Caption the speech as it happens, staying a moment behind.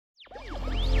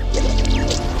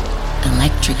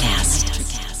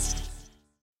Electricast.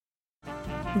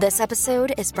 This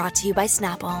episode is brought to you by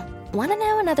Snapple. Want to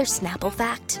know another Snapple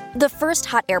fact? The first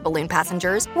hot air balloon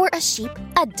passengers were a sheep,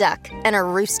 a duck, and a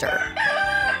rooster.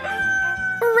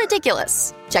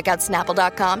 Ridiculous. Check out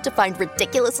Snapple.com to find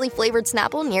ridiculously flavored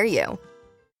Snapple near you.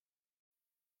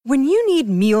 When you need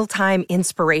mealtime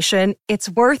inspiration, it's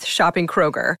worth shopping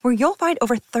Kroger, where you'll find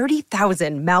over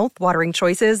 30,000 mouth-watering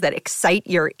choices that excite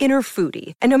your inner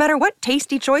foodie. And no matter what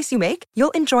tasty choice you make,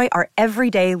 you'll enjoy our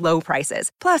everyday low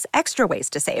prices, plus extra ways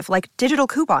to save, like digital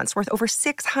coupons worth over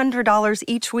 $600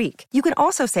 each week. You can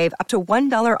also save up to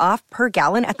 $1 off per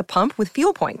gallon at the pump with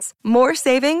fuel points. More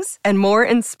savings and more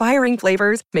inspiring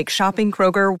flavors make shopping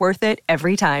Kroger worth it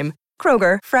every time.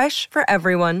 Kroger, fresh for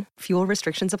everyone. Fuel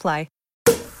restrictions apply.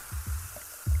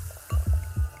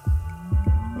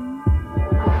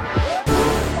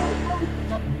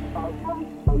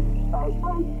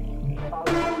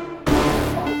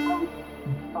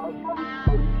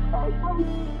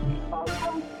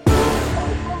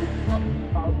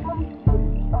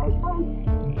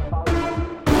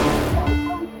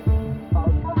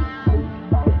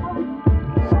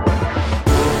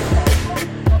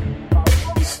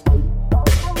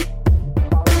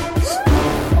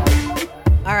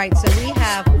 All right, so we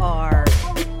have our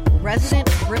resident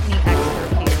Britney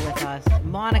expert here with us,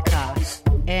 Monica.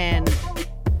 And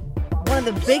one of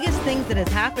the biggest things that has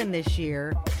happened this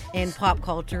year in pop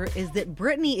culture is that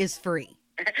Britney is free.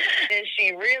 Is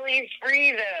she really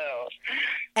free, though?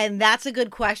 And that's a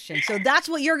good question. So that's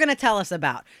what you're going to tell us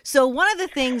about. So one of the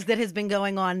things that has been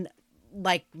going on,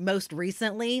 like most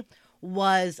recently,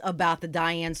 was about the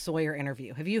Diane Sawyer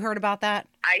interview. Have you heard about that?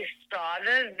 I saw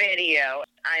the video.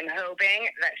 I'm hoping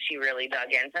that she really dug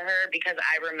into her because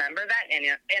I remember that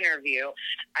interview.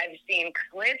 I've seen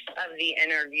clips of the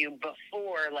interview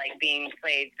before, like, being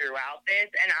played throughout this,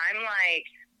 and I'm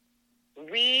like,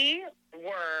 we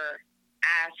were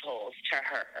assholes to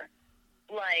her.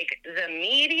 Like, the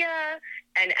media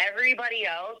and everybody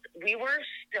else, we were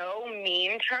so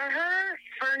mean to her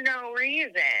for no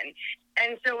reason.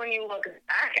 And so when you look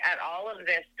back at all of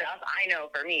this stuff, I know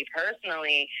for me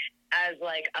personally, as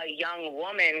like a young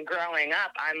woman growing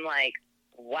up, I'm like,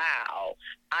 wow,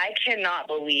 I cannot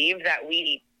believe that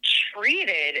we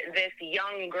treated this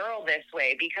young girl this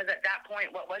way. Because at that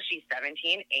point, what was she,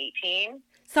 17, 18?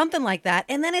 Something like that.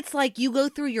 And then it's like you go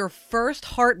through your first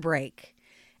heartbreak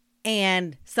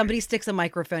and somebody sticks a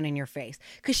microphone in your face.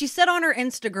 Because she said on her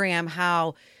Instagram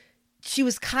how she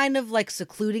was kind of like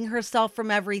secluding herself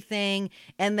from everything.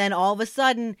 And then all of a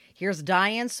sudden, here's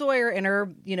Diane Sawyer in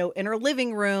her, in her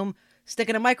living room,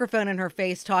 sticking a microphone in her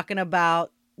face, talking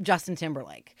about Justin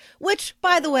Timberlake, which,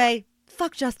 by the way,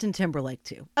 fuck Justin Timberlake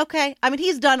too. Okay. I mean,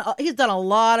 he's done a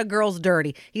lot of girls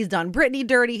dirty. He's done Britney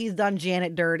dirty. He's done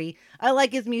Janet dirty. I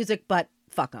like his music, but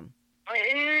fuck him.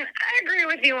 I agree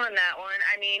with you on that one.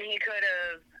 I mean, he could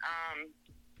have,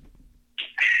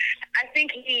 I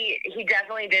think he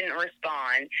definitely didn't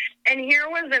respond. And here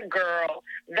was a girl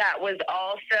that was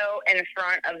also in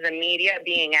front of the media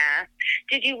being asked,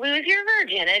 did you lose your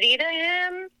virginity to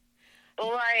him?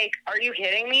 Like, are you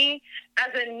kidding me? As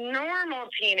a normal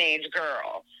teenage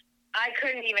girl, I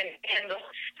couldn't even handle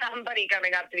somebody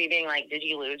coming up to me being like, did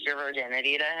you lose your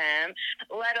virginity to him?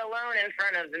 Let alone in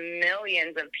front of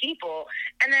millions of people.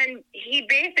 And then he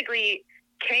basically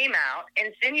came out,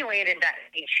 insinuated that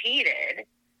he cheated,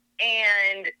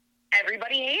 and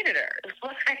everybody hated her.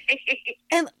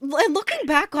 And looking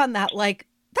back on that, like,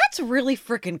 that's really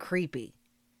freaking creepy.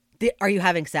 Are you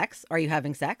having sex? Are you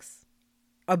having sex?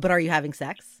 But are you having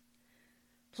sex?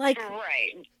 Like,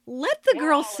 right. Let the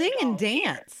girl sing and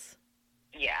dance.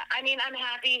 Yeah, I mean, I'm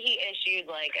happy he issued,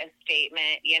 like, a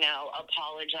statement,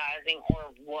 apologizing or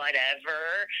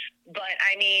whatever. But,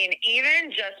 I mean,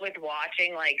 even just with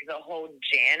watching, like, the whole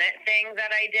Janet thing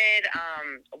that I did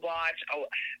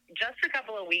just a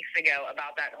couple of weeks ago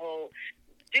about that whole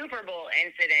Super Bowl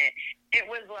incident, it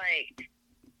was like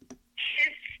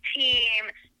his team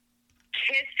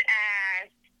kissed ass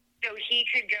so he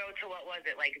could go to, what was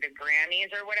it, like the Grammys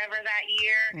or whatever that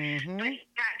year. Mm-hmm. But he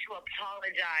had to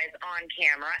apologize on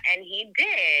camera, and he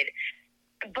did.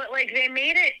 But, like, they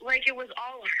made it like it was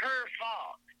all her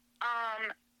fault.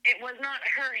 It was not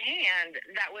her hand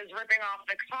that was ripping off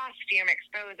the costume,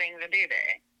 exposing the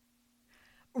boobie.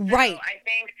 Right. So I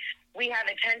think we have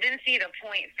a tendency to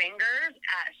point fingers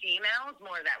at females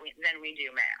more than we do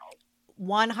males.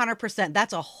 100%.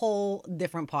 That's a whole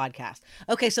different podcast.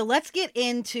 Okay, so let's get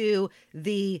into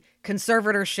the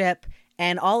conservatorship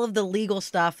and all of the legal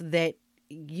stuff that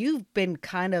you've been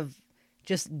kind of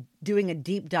just doing a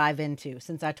deep dive into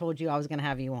since I told you I was going to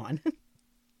have you on.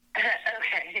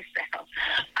 Okay, so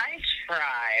I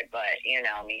try, but you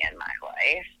know me and my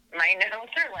life. My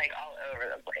notes are like all over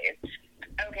the place.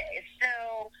 Okay,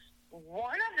 so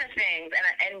one of the things,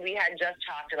 and we had just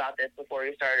talked about this before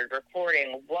we started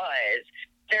recording, was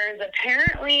there's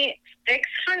apparently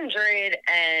 600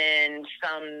 and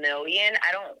some million.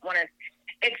 I want to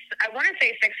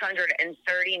say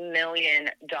 $630 million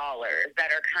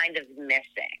that are kind of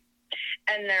missing.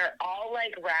 And they're all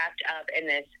like wrapped up in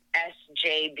this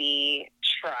SJB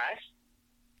trust.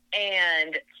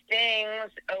 And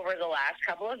things over the last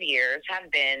couple of years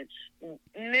have been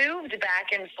moved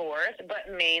back and forth, but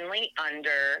mainly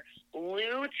under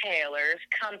Lou Taylor's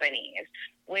companies,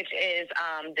 which is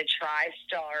the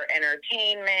TriStar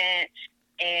Entertainment,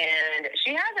 and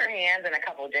she has her hands in a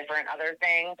couple different other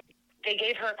things. They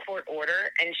gave her a court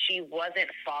order, and she wasn't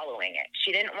following it.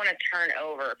 She didn't want to turn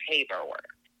over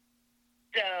paperwork.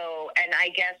 So, and I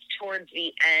guess towards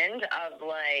the end of,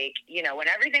 like, you know, when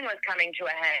everything was coming to a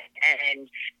head and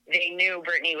they knew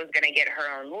Britney was going to get her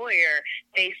own lawyer,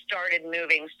 they started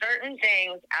moving certain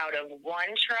things out of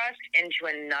one trust into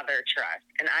another trust.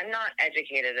 And I'm not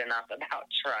educated enough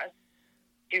about trust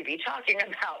to be talking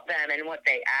about them and what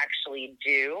they actually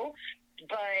do.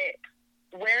 But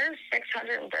where's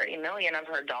 $630 million of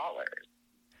her dollars?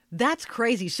 That's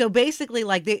crazy. So basically,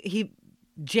 like,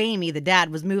 Jamie, the dad,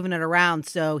 was moving it around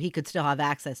so he could still have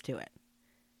access to it.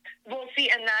 Well, see,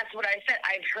 and that's what I said.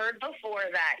 I've heard before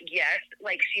that, yes,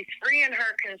 like, she's free in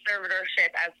her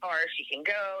conservatorship as far as she can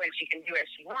go and she can do as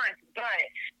she wants. But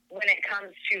when it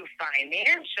comes to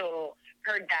financial,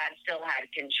 her dad still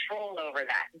had control over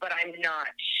that. But I'm not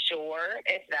sure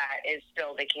if that is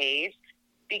still the case,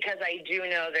 because I do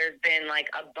know there's been, like,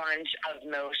 a bunch of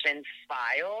motions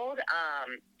filed.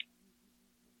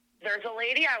 There's a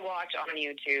lady I watch on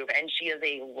YouTube, and she is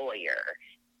a lawyer,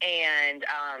 and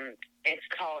it's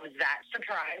called That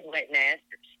Surprise Witness,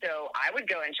 so I would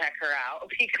go and check her out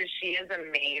because she is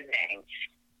amazing,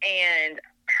 and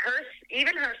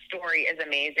even her story is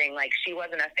amazing. Like, she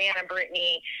wasn't a fan of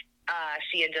Britney.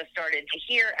 She had just started to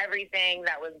hear everything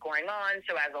that was going on,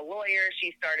 so as a lawyer,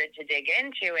 she started to dig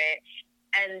into it,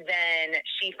 and then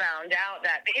she found out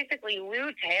that basically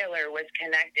Lou Taylor was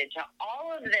connected to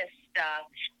all of this stuff,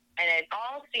 and it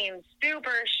all seemed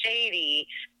super shady.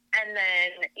 And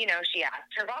then, you know, she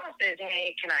asked her bosses,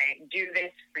 hey, can I do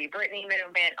this Free Britney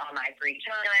movement on my free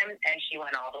time? And she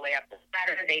went all the way up the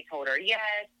ladder. They told her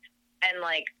yes. And,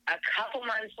 like, a couple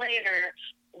months later,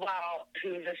 wow,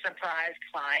 who's a surprise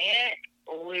client?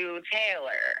 Lou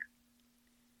Taylor.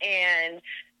 And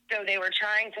so they were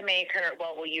trying to make her,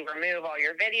 well, will you remove all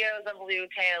your videos of Lou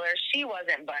Taylor? She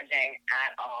wasn't budging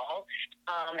at all.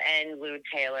 And Lou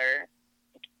Taylor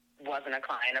wasn't a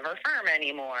client of her firm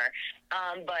anymore.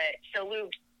 But so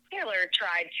Lou Taylor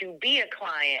tried to be a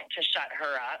client to shut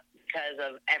her up because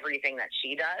of everything that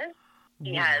she does.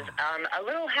 He has a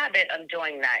little habit of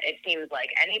doing that. It seems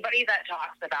like anybody that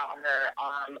talks about her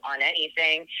on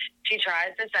anything, she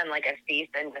tries to send like a cease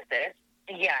and desist.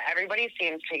 Yeah, everybody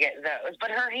seems to get those. But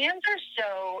her hands are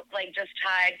so, like, just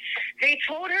tied. They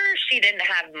told her she didn't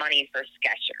have money for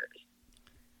Skechers.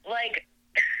 Like,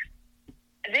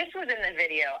 this was in the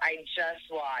video I just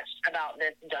watched about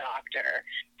this doctor.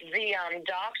 The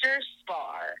Dr.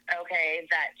 Spar, okay,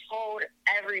 that told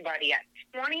everybody at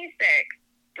 26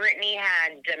 Britney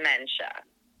had dementia.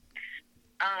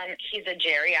 He's a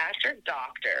geriatric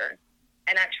doctor,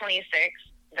 and at 26,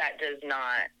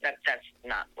 that's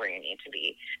not where you need to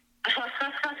be.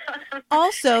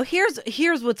 Also, here's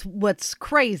what's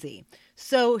crazy.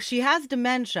 So she has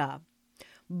dementia,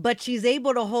 but she's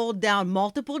able to hold down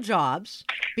multiple jobs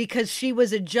because she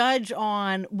was a judge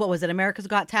on, what was it, America's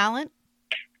Got Talent?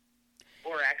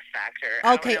 Or X Factor.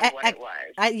 Okay, I don't know what it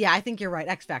was. Yeah, I think you're right.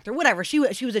 X Factor, whatever. She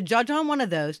was a judge on one of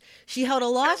those. She held a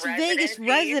Las Vegas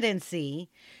residency.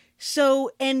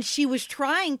 So, and she was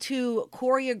trying to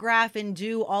choreograph and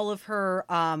do all of her,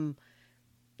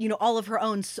 all of her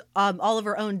own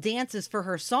dances for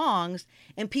her songs,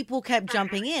 and people kept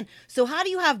jumping in. So, how do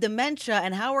you have dementia,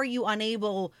 and how are you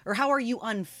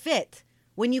unfit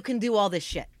when you can do all this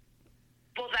shit?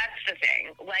 Well, that's the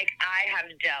thing. Like, I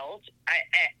have dealt,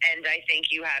 and I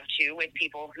think you have too, with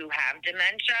people who have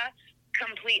dementia,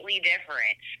 completely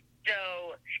different.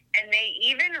 So, and they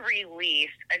even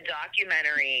released a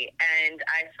documentary, and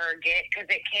I forget, because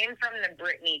it came from the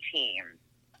Britney team.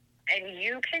 And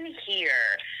you can hear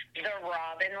the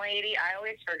Robin lady. I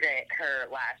always forget her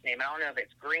last name. I don't know if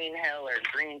it's Greenhill or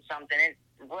Green something.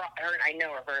 I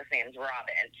know her first name's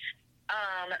Robin.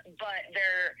 But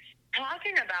they're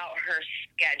talking about her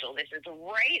schedule. This is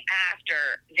right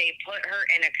after they put her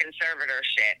in a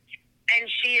conservatorship. And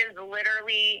she is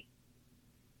literally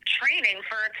training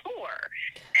for a tour.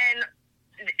 And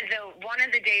one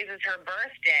of the days is her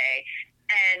birthday.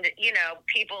 And,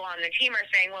 people on the team are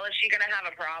saying, well, is she going to have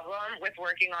a problem with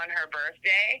working on her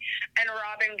birthday? And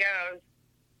Robin goes,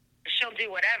 she'll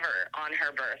do whatever on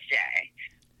her birthday.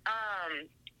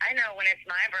 I know when it's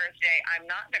my birthday, I'm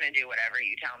not going to do whatever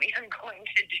you tell me I'm going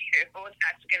to do.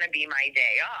 That's going to be my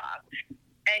day off.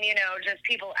 And, just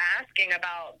people asking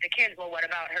about the kids. Well, what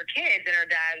about her kids? And her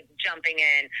dad's jumping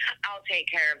in, I'll take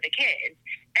care of the kids.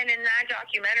 And in that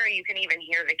documentary, you can even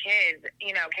hear the kids,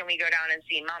 can we go down and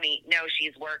see Mommy? No,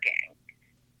 she's working.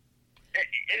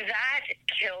 That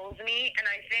kills me. And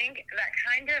I think that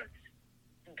kind of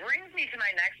brings me to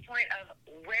my next point of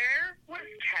where was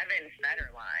Kevin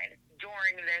Federline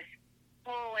during this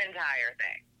whole entire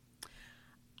thing?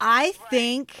 I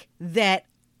think that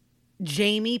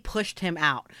Jamie pushed him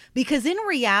out because in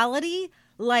reality,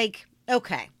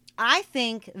 I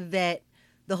think that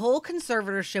the whole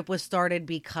conservatorship was started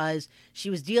because she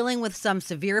was dealing with some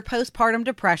severe postpartum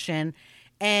depression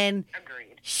and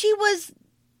Agreed. she was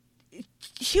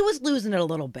losing it a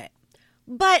little bit.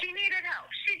 But she needed help.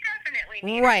 She definitely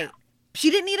needed help.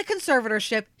 She didn't need a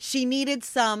conservatorship. She needed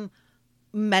some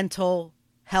mental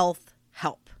health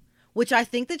help, which I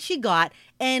think that she got.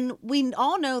 And we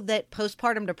all know that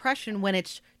postpartum depression, when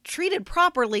it's treated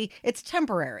properly, it's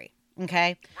temporary.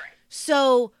 Okay? Right.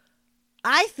 So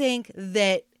I think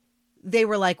that they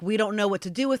were like, we don't know what to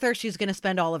do with her. She's going to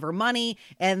spend all of her money.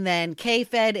 And then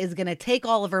K-Fed is going to take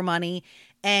all of her money.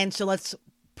 And so let's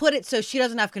put it so she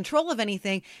doesn't have control of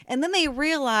anything. And then they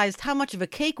realized how much of a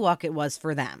cakewalk it was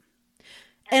for them.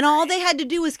 And all they had to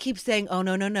do was keep saying, "Oh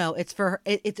no, it's for her,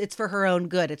 it's for her own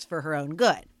good. It's for her own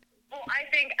good." Well, I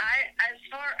think as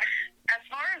far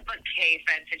as the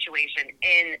K-Fed situation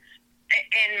in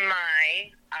my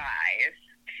eyes,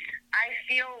 I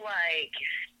feel like,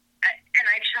 and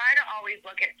I try to always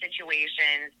look at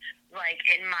situations like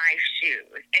in my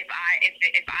shoes. If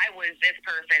I was this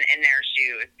person in their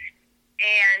shoes,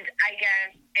 and I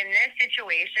guess in this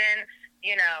situation,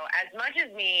 as much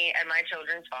as me and my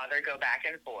children's father go back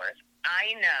and forth,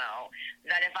 I know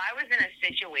that if I was in a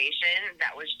situation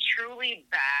that was truly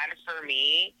bad for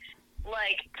me,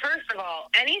 first of all,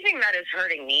 anything that is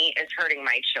hurting me is hurting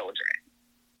my children.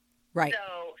 Right.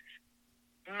 So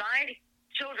my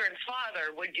children's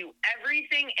father would do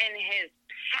everything in his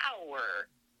power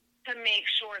to make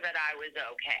sure that I was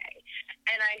okay.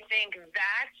 And I think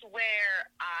that's where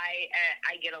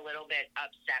I get a little bit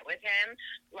upset with him.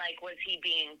 Was he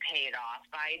being paid off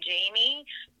by Jamie?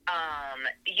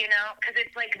 Because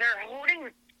it's like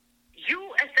you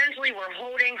essentially were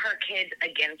holding her kids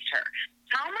against her.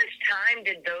 How much time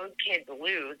did those kids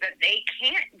lose that they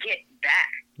can't get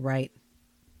back? Right.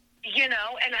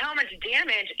 And how much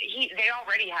damage they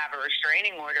already have a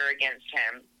restraining order against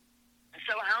him.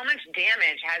 So how much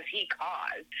damage has he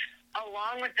caused?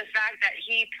 Along with the fact that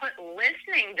he put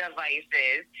listening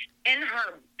devices in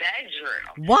her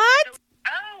bedroom. What?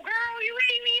 Oh, girl, you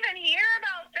didn't even hear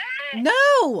about that?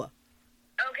 No.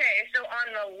 Okay, so on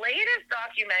the latest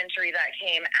documentary that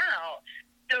came out,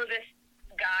 so this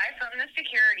guy from the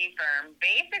security firm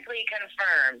basically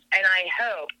confirmed, and I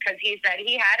hope, because he said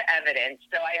he had evidence,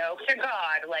 so I hope to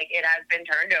God, it has been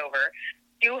turned over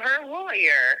to her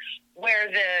lawyer,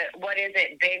 where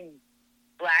big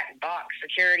black box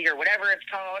security or whatever it's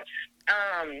called,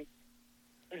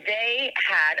 they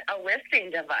had a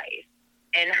listening device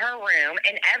in her room,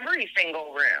 in every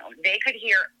single room. They could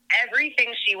hear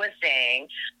everything she was saying,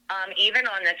 even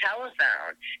on the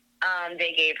telephone.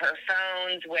 They gave her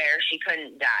phones where she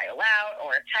couldn't dial out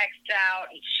or text out.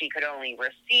 She could only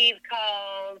receive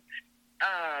calls.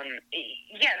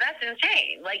 Yeah, that's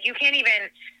insane. You can't even...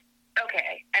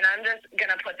 Okay, and I'm just going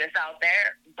to put this out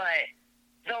there, but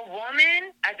the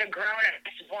woman, as a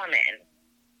grown-ass woman,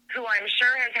 who I'm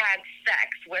sure has had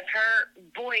sex with her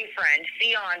boyfriend,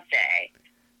 fiance,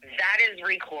 that is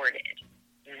recorded.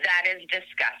 That is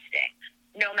disgusting.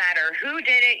 No matter who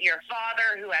did it, your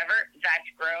father, whoever,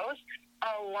 that's gross,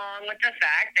 along with the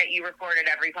fact that you recorded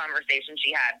every conversation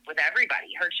she had with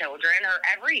everybody, her children, her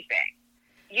everything.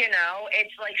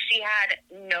 It's like she had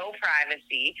no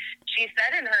privacy. She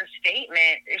said in her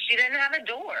statement she didn't have a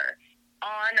door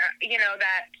on,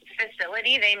 that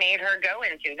facility they made her go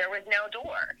into. There was no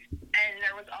door. And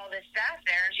there was all this staff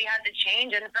there, and she had to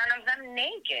change in front of them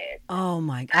naked. Oh,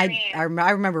 my God. I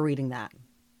remember reading that.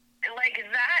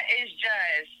 That is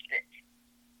just,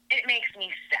 it makes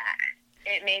me sad.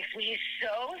 It makes me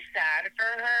so sad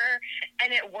for her.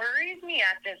 And it worries me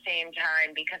at the same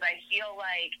time because I feel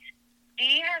like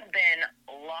she has been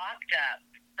locked up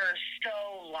for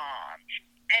so long.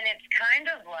 And it's kind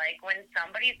of like when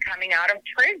somebody's coming out of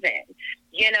prison.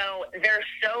 You know, they're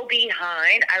so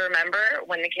behind. I remember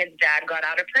when the kid's dad got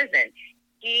out of prison,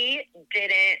 he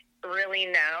didn't really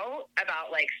know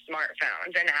about like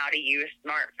smartphones and how to use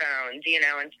smartphones, you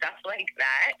know, and stuff like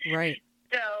that. Right.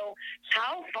 So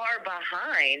how far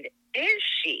behind is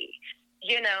she?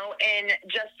 You know, and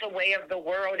just the way of the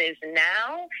world is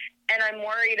now. And I'm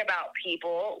worried about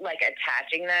people like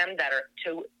attaching them that are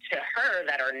to her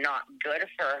that are not good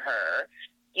for her.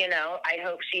 You know, I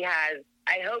hope she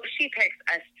picks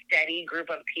a steady group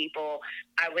of people.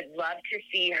 I would love to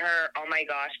see her, oh my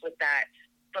gosh, with that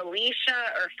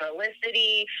Felicia or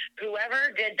Felicity,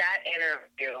 whoever did that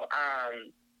interview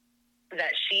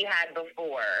that she had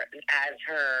before as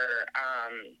her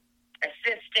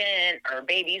assistant or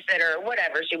babysitter or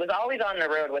whatever. She was always on the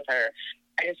road with her.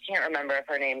 I just can't remember if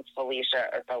her name's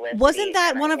Felicia or Felicity. Wasn't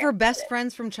that one of her best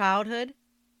friends from childhood?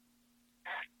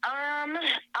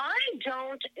 I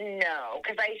don't know,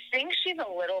 because I think she's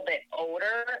a little bit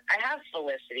older. I have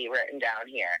Felicity written down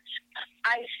here.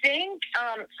 I think,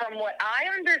 from what I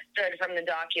understood from the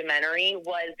documentary,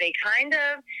 was they kind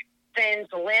of,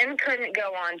 since Lynn couldn't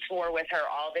go on tour with her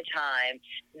all the time,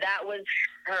 that was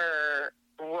her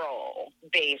role,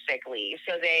 basically.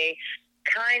 So they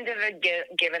kind of had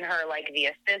given her, like, the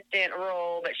assistant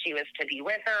role, but she was to be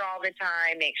with her all the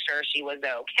time, make sure she was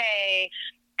okay.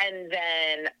 And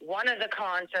then one of the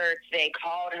concerts, they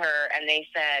called her and they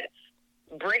said,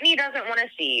 Britney doesn't want to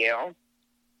see you.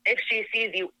 If she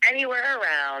sees you anywhere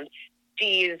around,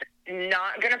 she's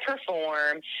not going to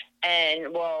perform.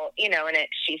 And, well, you know, and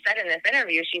she said in this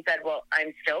interview, she said, well,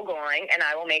 I'm still going and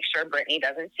I will make sure Britney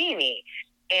doesn't see me.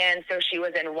 And so she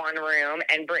was in one room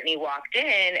and Britney walked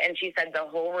in and she said the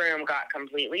whole room got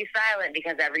completely silent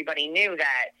because everybody knew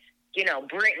that, you know,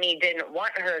 Britney didn't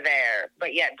want her there,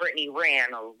 but yet Britney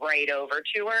ran right over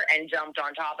to her and jumped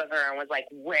on top of her and was like,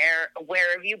 where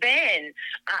have you been?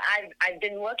 I've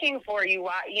been looking for you,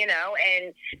 you know,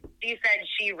 and she said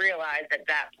she realized at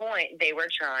that point they were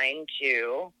trying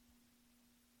to,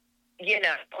 you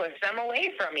know, push them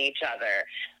away from each other.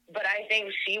 But I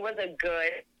think she was a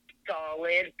good,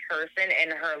 solid person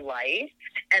in her life,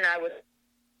 and I was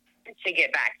to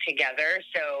get back together,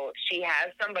 so she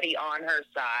has somebody on her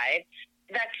side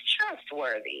that's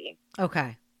trustworthy.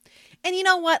 Okay. And you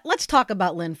know what? Let's talk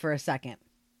about Lynn for a second.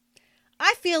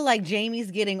 I feel like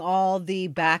Jamie's getting all the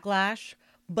backlash,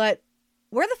 but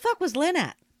where the fuck was Lynn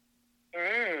at?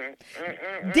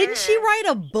 Didn't she write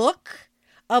a book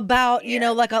about, you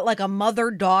know, like a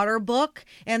mother-daughter book,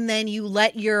 and then you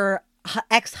let your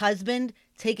ex-husband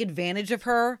take advantage of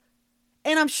her?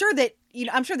 And I'm sure that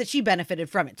she benefited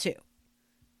from it too.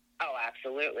 Oh,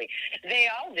 absolutely. They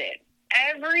all did.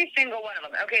 Every single one of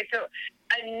them. Okay, so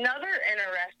another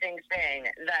interesting thing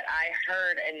that I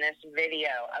heard in this video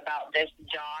about this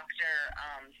doctor,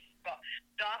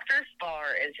 Dr.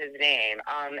 Spar is his name,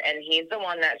 and he's the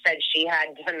one that said she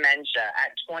had dementia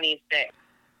at 26.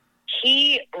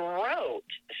 He wrote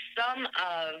some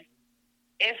of,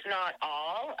 if not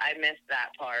all, I missed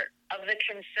that part, of the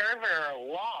conservator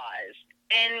laws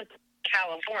in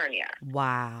California.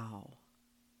 Wow.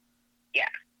 Yeah.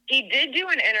 He did do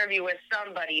an interview with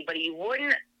somebody, but he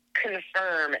wouldn't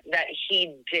confirm that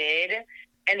he did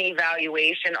an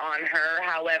evaluation on her.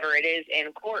 However, it is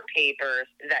in court papers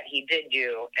that he did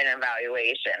do an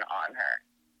evaluation on her.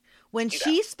 When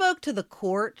she spoke to the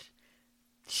court,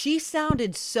 she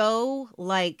sounded so,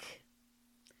 like,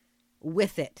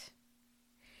 with it,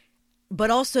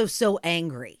 but also so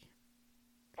angry.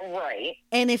 Right.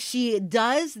 And if she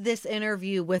does this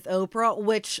interview with Oprah,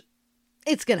 which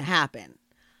it's going to happen,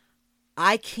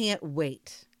 I can't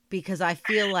wait because I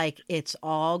feel like it's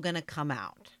all going to come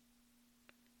out.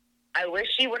 I wish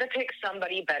she would have picked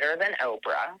somebody better than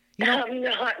Oprah. I'm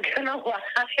not going to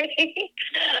lie.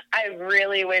 I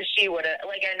really wish she would have,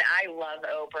 like, and I love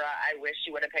Oprah. I wish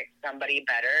she would have picked somebody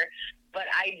better. But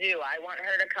I do. I want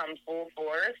her to come full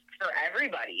force for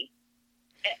everybody.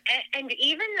 And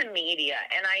even the media.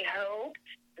 And I hope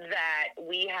that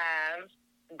we have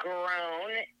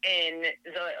grown in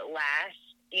the last,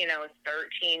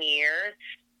 13 years,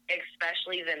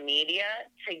 especially the media,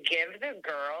 to give the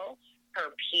girl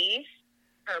her peace,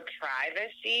 her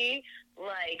privacy,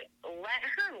 like, let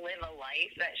her live a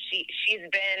life that she's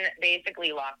been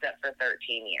basically locked up for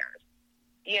 13 years.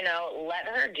 Let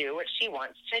her do what she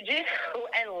wants to do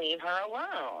and leave her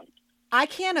alone. I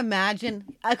can't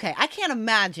imagine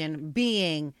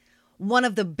being one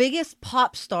of the biggest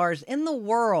pop stars in the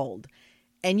world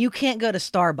and you can't go to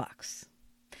Starbucks.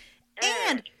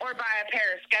 Or buy a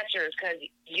pair of Skechers because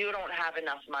you don't have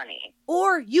enough money.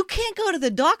 Or you can't go to the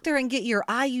doctor and get your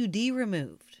IUD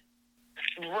removed.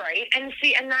 Right. And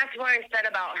see, and that's what I said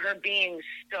about her being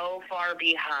so far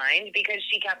behind, because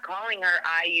she kept calling her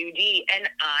IUD and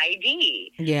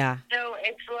ID. Yeah. So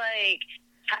it's like,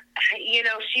 you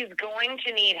know, she's going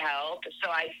to need help. So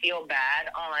I feel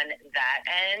bad on that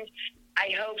end. I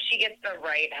hope she gets the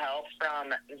right help from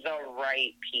the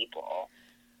right people.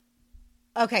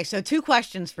 Okay, so 2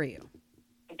 questions for you.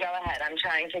 Go ahead. I'm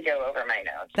trying to go over my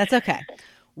notes. That's okay.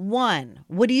 1,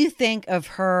 what do you think of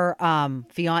her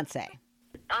fiance?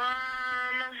 I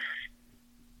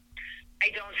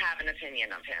don't have an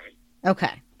opinion of him.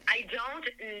 Okay. I don't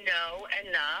know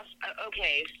enough.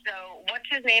 Okay, so what's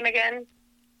his name again?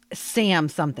 Sam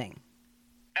something.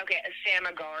 Okay, Sam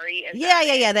Agari.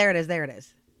 Yeah. There it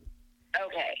is.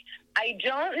 Okay. I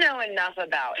don't know enough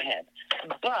about him,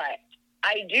 but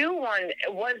I do wonder,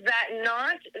 was that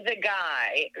not the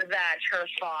guy that her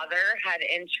father had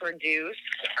introduced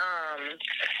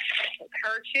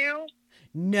her to?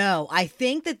 No, I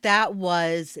think that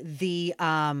was the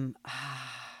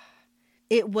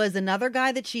it was another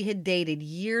guy that she had dated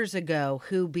years ago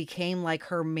who became like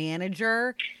her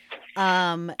manager.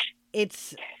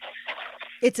 It's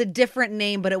a different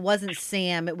name, but it wasn't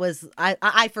Sam. It was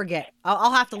I forget.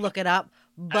 I'll have to look it up.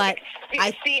 But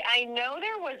okay. I know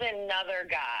there was another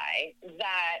guy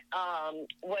that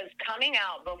was coming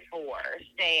out before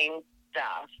saying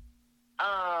stuff.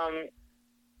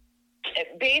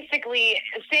 Basically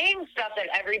saying stuff that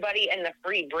everybody in the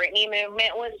Free Britney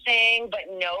movement was saying, but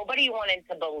nobody wanted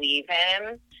to believe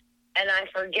him. And I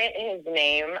forget his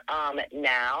name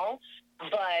now,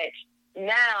 but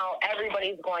now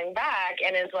everybody's going back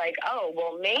and is like, oh,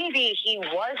 well, maybe he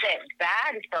wasn't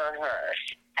bad for her.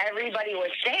 Everybody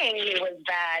was saying he was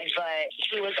bad, but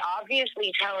he was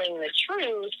obviously telling the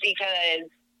truth because,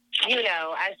 you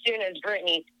know, as soon as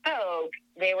Britney spoke,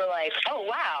 they were like, oh,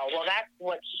 wow, well, that's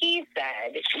what he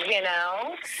said, you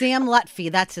know? Sam Lutfi,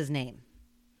 that's his name.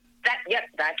 Yep,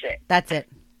 that's it. That's it.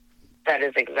 That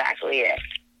is exactly it.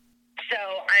 So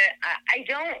I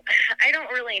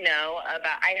don't really know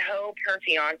about, I hope her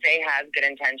fiance has good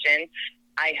intentions.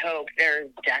 I hope there's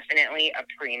definitely a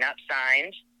prenup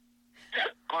signed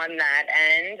on that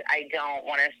end. I don't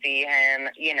want to see him,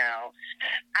 you know,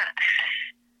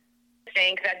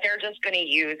 think that they're just going to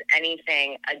use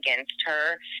anything against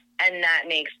her, and that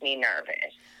makes me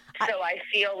nervous. So I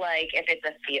feel like if it's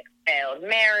a failed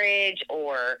marriage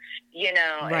or, you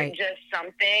know, right, just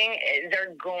something,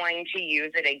 they're going to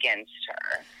use it against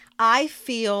her. I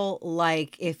feel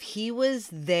like if he was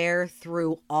there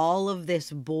through all of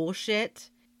this bullshit,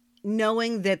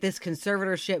 knowing that this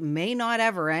conservatorship may not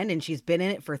ever end and she's been in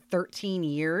it for 13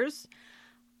 years,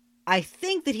 I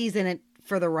think that he's in it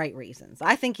for the right reasons.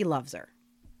 I think he loves her.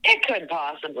 It could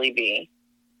possibly be.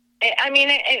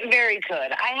 It very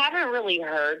could. I haven't really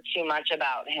heard too much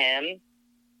about him.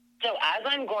 So as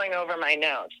I'm going over my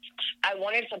notes, I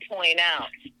wanted to point out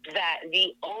that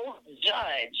the old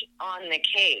judge on the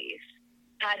case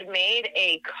had made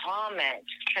a comment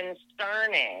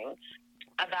concerning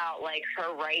about, like,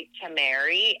 her right to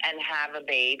marry and have a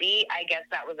baby. I guess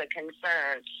that was a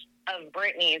concern of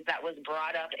Britney's that was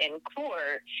brought up in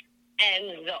court.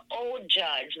 And the old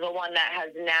judge, the one that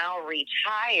has now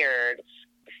retired,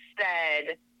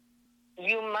 said,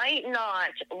 you might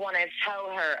not want to tell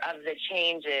her of the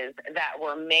changes that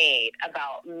were made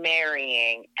about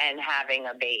marrying and having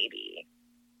a baby.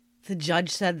 The judge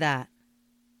said that.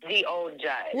 The old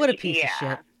judge. What a piece of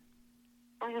shit.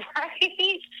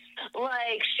 Right?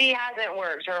 Like, she hasn't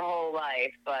worked her whole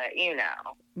life, but, you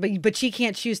know. But she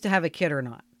can't choose to have a kid or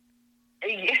not.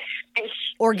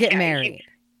 Or get married.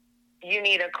 You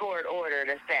need a court order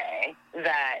to say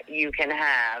that you can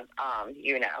have,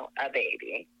 you know, a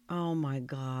baby. Oh, my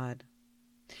God.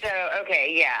 So,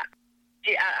 okay, yeah.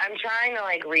 See, I'm trying to,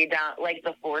 like, read down, like,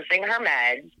 the forcing her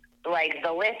meds, like,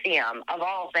 the lithium, of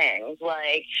all things.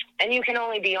 Like, and you can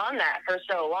only be on that for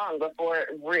so long before it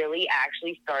really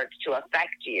actually starts to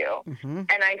affect you. Mm-hmm.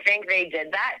 And I think they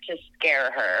did that to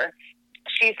scare her.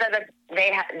 She said that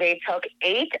they took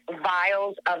 8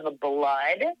 vials of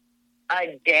blood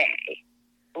a day.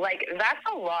 Like, that's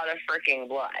a lot of freaking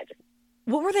blood.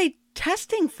 What were they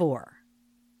testing for?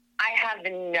 I have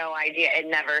no idea. It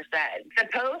never said.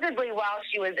 Supposedly, while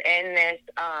she was in this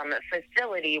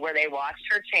facility where they watched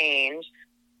her change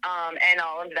and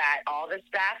all of that, all the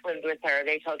staff lived with her.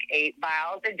 They took 8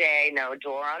 vials a day, no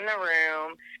door on the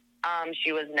room.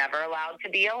 She was never allowed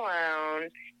to be alone.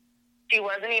 She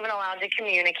wasn't even allowed to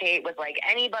communicate with, like,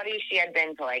 anybody she had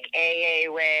been to, like, AA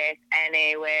with,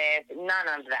 NA with, none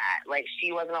of that. Like,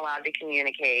 she wasn't allowed to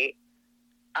communicate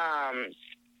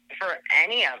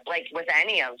with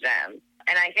any of them.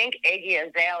 And I think Iggy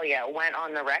Azalea went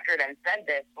on the record and said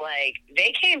this, like,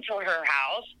 they came to her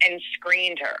house and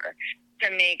screened her to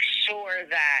make sure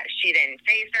that she didn't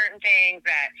say certain things,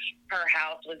 that her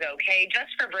house was okay, just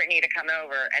for Britney to come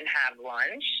over and have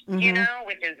lunch, you know,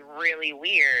 which is really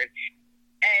weird.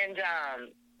 And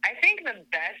I think the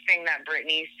best thing that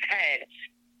Britney said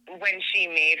when she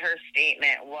made her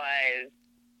statement was,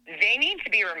 they need to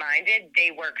be reminded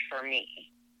they work for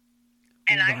me.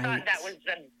 And I thought that was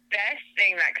the best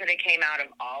thing that could have came out of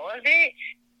all of it.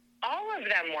 All of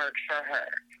them work for her.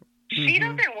 She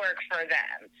doesn't work for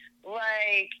them.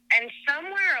 Like, and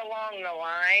somewhere along the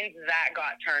lines, that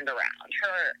got turned around.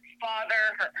 Her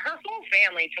father, her whole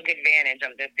family took advantage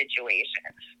of this situation.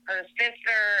 Her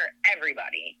sister,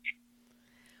 everybody.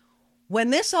 When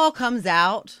this all comes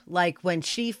out, like when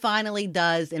she finally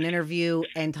does an interview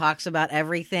and talks about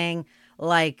everything,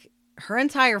 like her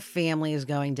entire family is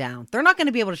going down. They're not going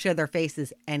to be able to show their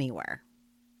faces anywhere.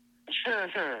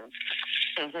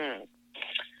 It'd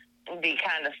be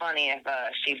kind of funny if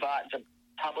she bought the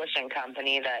publishing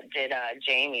company that did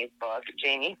Jamie's book,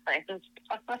 Jamie Lynn's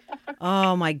book.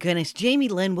 Oh my goodness, Jamie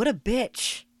Lynn, what a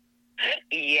bitch.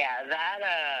 Yeah, that's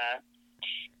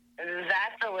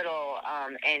a little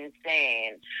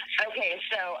insane. Okay,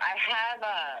 so I have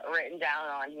written down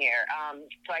on here.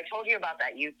 So I told you about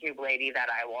that YouTube lady that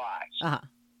I watched on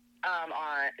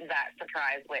that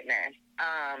surprise witness.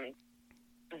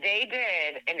 They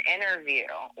did an interview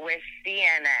with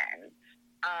CNN.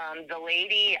 The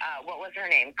lady, what was her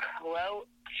name?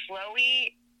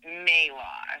 Chloe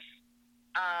Mayloss.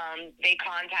 They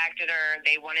contacted her.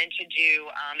 They wanted to do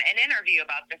an interview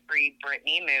about the Free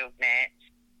Britney movement,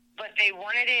 but they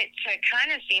wanted it to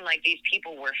kind of seem like these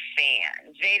people were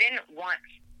fans. They didn't want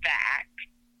facts.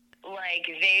 Like,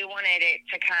 they wanted it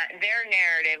to their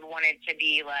narrative wanted to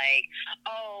be like,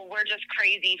 oh, we're just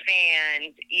crazy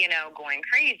fans, you know, going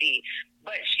crazy.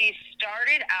 But she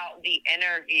started out the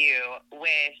interview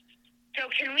with, so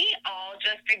can we all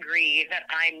just agree that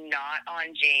I'm not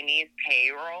on Jamie's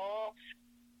payroll?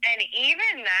 And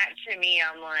even that, to me,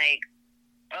 I'm like,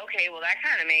 okay, well, that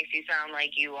kind of makes you sound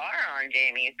like you are on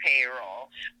Jamie's payroll.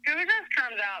 Who just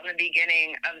comes out in the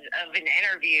beginning of an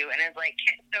interview and is like,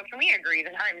 so can we agree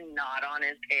that I'm not on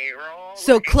his payroll?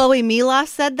 So like, Chloe Mayloss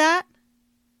said that?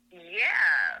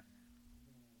 Yeah.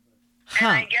 And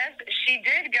I guess she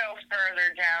did go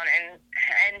further down and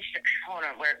hold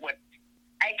on, what?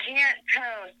 I can't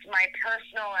post my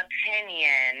personal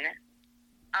opinion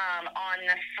on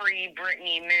the Free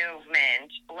Britney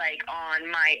movement, like on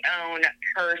my own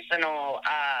personal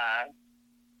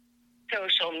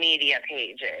social media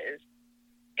pages.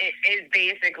 It is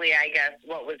basically, I guess,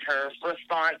 what was her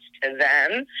response to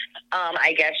them.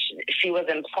 I guess she was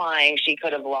implying she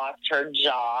could have lost her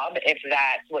job if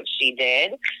that's what she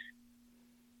did.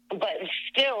 But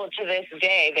still, to this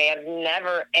day, they have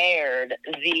never aired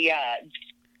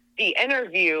the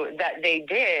interview that they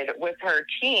did with her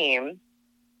team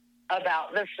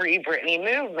about the Free Britney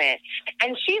movement.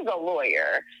 And she's a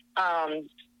lawyer.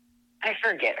 I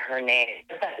forget her name.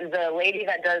 The lady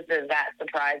that does That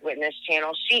Surprise Witness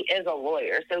channel, she is a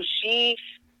lawyer. So she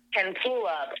can pull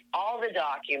up all the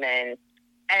documents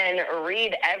and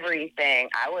read everything.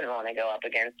 I wouldn't want to go up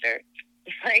against her.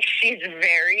 Like, she's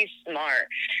very smart.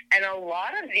 And a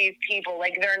lot of these people,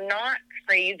 like, they're not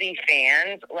crazy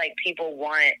fans like people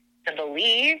want to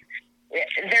believe.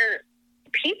 They're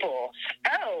people.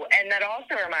 Oh, and that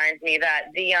also reminds me that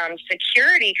the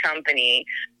security company,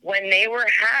 when they were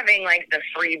having like the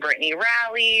Free Britney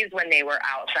rallies, when they were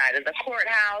outside of the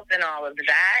courthouse and all of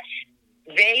that,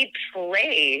 they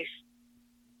placed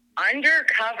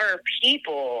undercover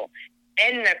people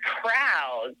in the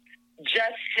crowd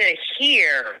just to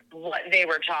hear what they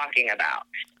were talking about,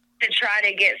 to try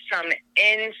to get some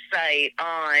insight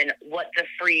on what the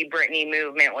Free Britney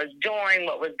movement was doing,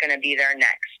 what was going to be their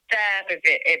next step,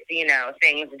 if you know,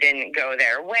 things didn't go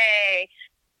their way.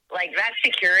 Like, that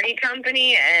security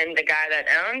company and the guy that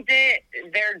owns it,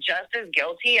 they're just as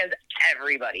guilty as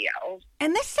everybody else.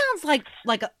 And this sounds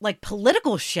like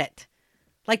political shit,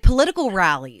 like political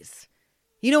rallies.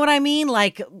 You know what I mean?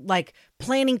 Like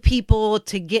planning people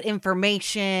to get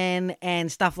information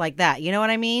and stuff like that. You know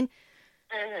what I mean?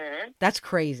 Mm-hmm. That's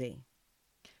crazy.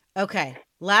 Okay,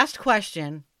 last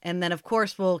question. And then, of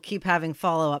course, we'll keep having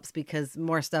follow-ups because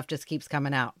more stuff just keeps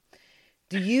coming out.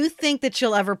 Do you think that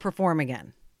she'll ever perform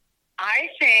again? I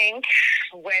think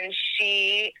when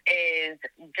she is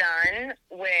done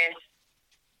with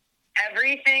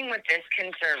everything with this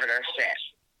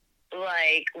conservatorship,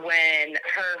 like when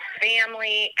her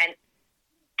family and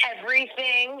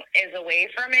everything is away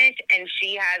from it and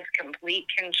she has complete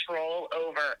control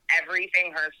over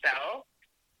everything herself,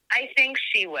 I think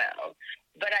she will.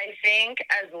 But I think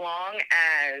as long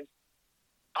as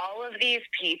all of these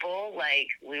people, like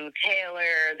Lou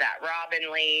Taylor, that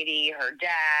Robin lady, her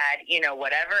dad, you know,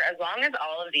 whatever, as long as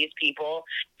all of these people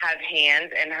have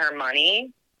hands in her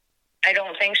money, I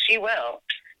don't think she will.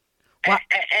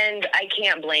 And I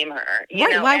can't blame her. You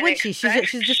know? Why would she?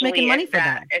 She's just making money for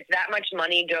them. If that much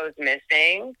money goes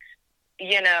missing,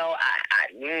 you know,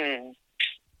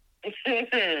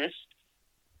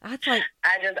 That's like,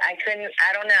 I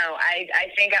don't know.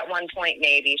 I think at one point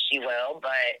maybe she will,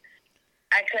 but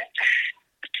I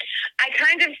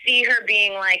kind of see her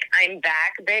being like, I'm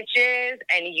back, bitches,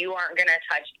 and you aren't going to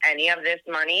touch any of this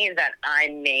money that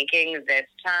I'm making this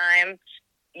time,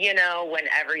 you know, when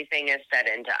everything is said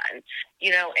and done.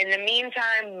 You know, in the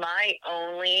meantime, my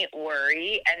only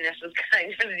worry, and this is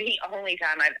kind of the only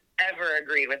time I've ever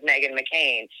agreed with Meghan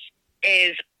McCain,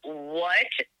 is what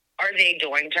are they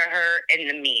doing to her in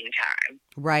the meantime?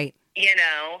 right. You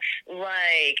know,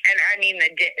 like, and I mean,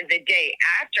 the day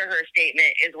after her statement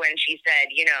is when she said,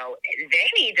 you know,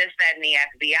 they need to send the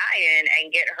FBI in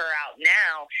and get her out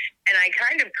now. And I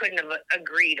kind of couldn't have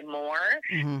agreed more,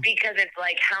 because it's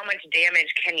like, how much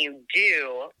damage can you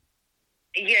do,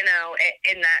 you know,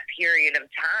 in that period of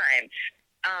time?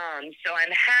 So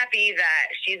I'm happy that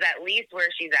she's at least where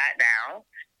she's at now,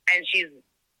 and she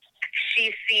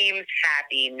seems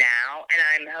happy now, and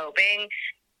I'm hoping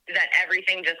that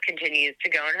everything just continues to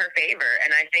go in her favor.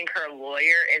 And I think her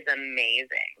lawyer is amazing.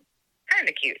 Kind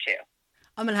of cute, too.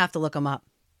 I'm going to have to look him up.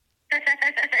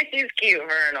 He's cute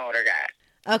for an older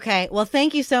guy. Okay. Well,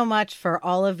 thank you so much for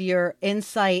all of your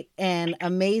insight and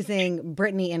amazing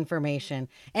Britney information.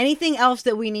 Anything else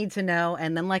that we need to know?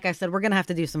 And then, like I said, we're going to have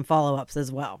to do some follow-ups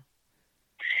as well.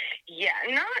 Yeah,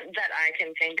 not that I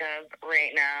can think of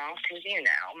right now, because, you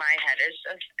know, my head is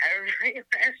just everywhere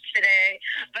today.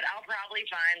 But I'll probably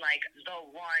find, like,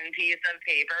 the one piece of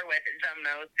paper with the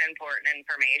most important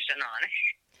information on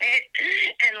it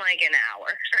in, like, an hour.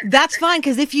 That's fine,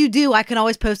 because if you do, I can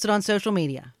always post it on social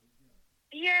media.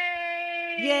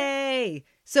 Yay! Yay!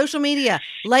 Social media.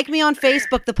 Like me on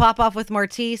Facebook, The Pop Off with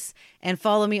Martise, and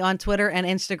follow me on Twitter and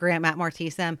Instagram at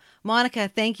MartiseM. Monica,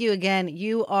 thank you again.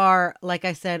 You are, like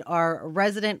I said, our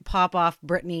resident Pop Off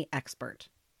Britney expert.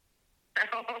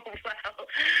 Oh, well,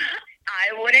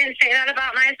 I wouldn't say that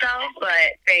about myself,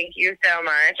 but thank you so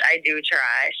much. I do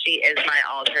try. She is my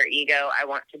alter ego. I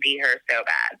want to be her so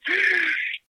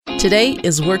bad. Today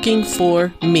is working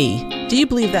for me. Do you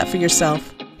believe that for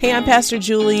yourself? Hey, I'm Pastor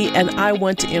Julie, and I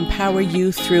want to empower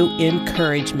you through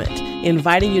encouragement.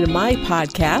 Inviting you to my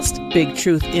podcast, Big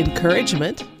Truth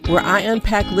Encouragement, where I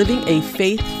unpack living a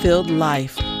faith-filled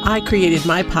life. I created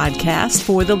my podcast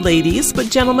for the ladies, but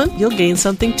gentlemen, you'll gain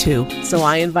something too. So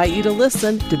I invite you to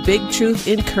listen to Big Truth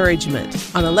Encouragement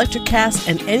on Electricast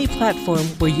and any platform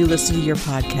where you listen to your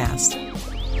podcast.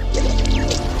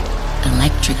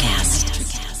 Electricast.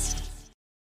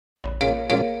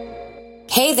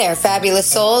 Hey there, fabulous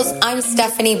souls. I'm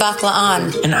Stephanie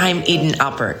Baklaan. And I'm Eden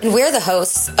Alpert. And we're the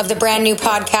hosts of the brand new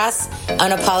podcast,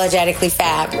 Unapologetically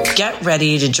Fab. Get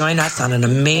ready to join us on an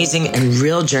amazing and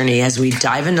real journey as we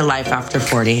dive into life after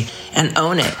 40 and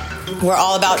own it. We're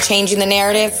all about changing the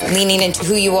narrative, leaning into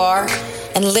who you are,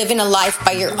 and living a life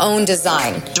by your own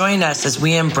design. Join us as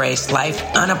we embrace life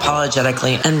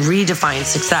unapologetically and redefine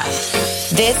success.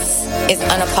 This is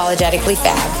Unapologetically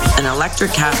Fab, an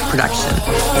Electricast production.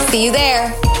 See you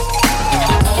there.